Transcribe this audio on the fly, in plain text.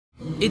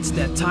It's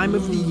that time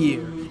of the year.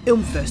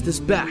 IlmFest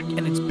is back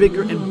and it's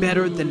bigger and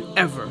better than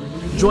ever.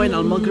 Join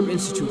Al-Maghrib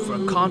Institute for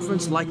a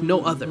conference like no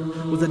other,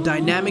 with a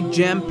dynamic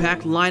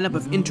jam-packed lineup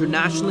of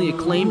internationally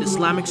acclaimed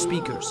Islamic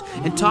speakers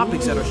and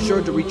topics that are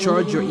sure to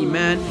recharge your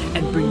iman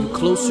and bring you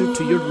closer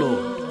to your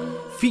Lord.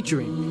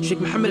 Featuring Shaykh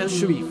Muhammad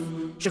Alshareef,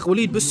 Shaykh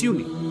Waleed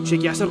Basyouni,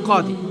 Shaykh Yasir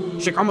Qadhi,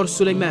 Shaykh Omar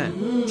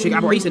Suleiman, Shaykh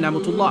Eesa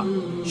Niamatullah,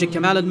 Shaykh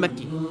Kamal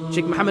Mekki,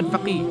 Shaykh Muhammad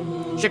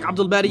Faqih, Shaykh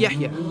AbdulBary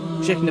Yahya,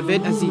 Shaykh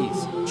Navaid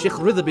Aziz, Shaykh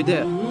Reda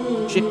Bedeir,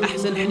 Shaykh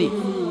Ahsan Hanif,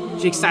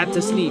 Shaykh Saad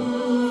Tasleem,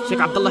 Shaykh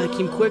Abdullah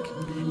Hakim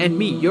and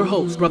me, your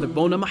host, Brother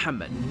Boonaa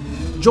Mohammed.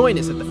 Join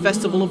us at the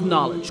Festival of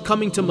Knowledge,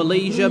 coming to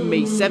Malaysia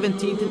May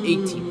 17th and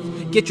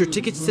 18th. Get your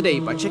tickets today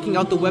by checking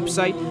out the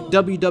website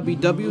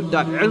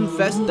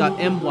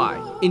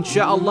www.ilmfest.my.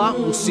 Inshallah,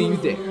 we'll see you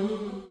there.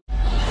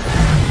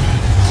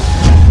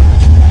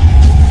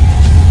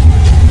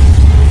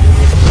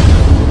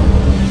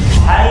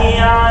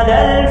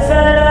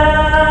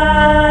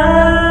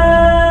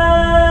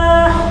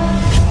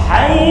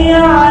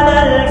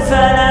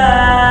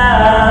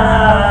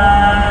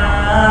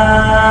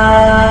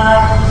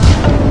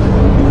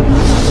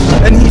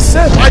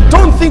 I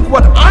don't think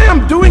what I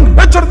am doing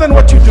better than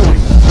what you're doing.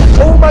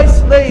 Oh my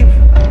slave,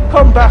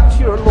 come back to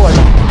your Lord.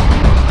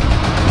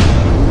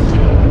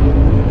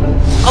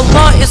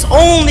 Allah is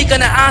only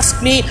gonna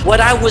ask me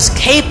what I was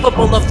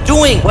capable of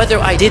doing, whether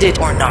I did it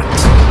or not.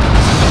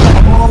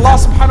 When Allah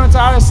subhanahu wa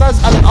ta'ala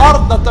says,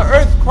 Al-Ard, that the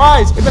earth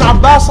cries, Ibn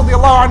Abbas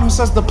radiallahu anhu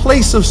says, the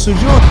place of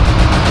sujood.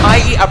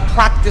 I.e. a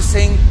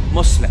practicing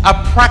Muslim, a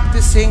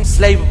practicing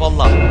slave of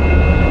Allah.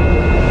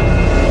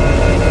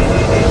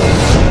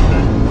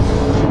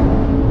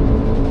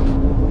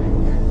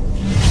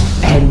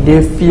 And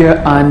if you're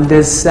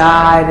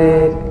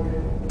undecided,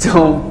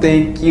 don't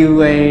think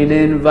you ain't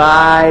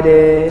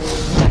invited.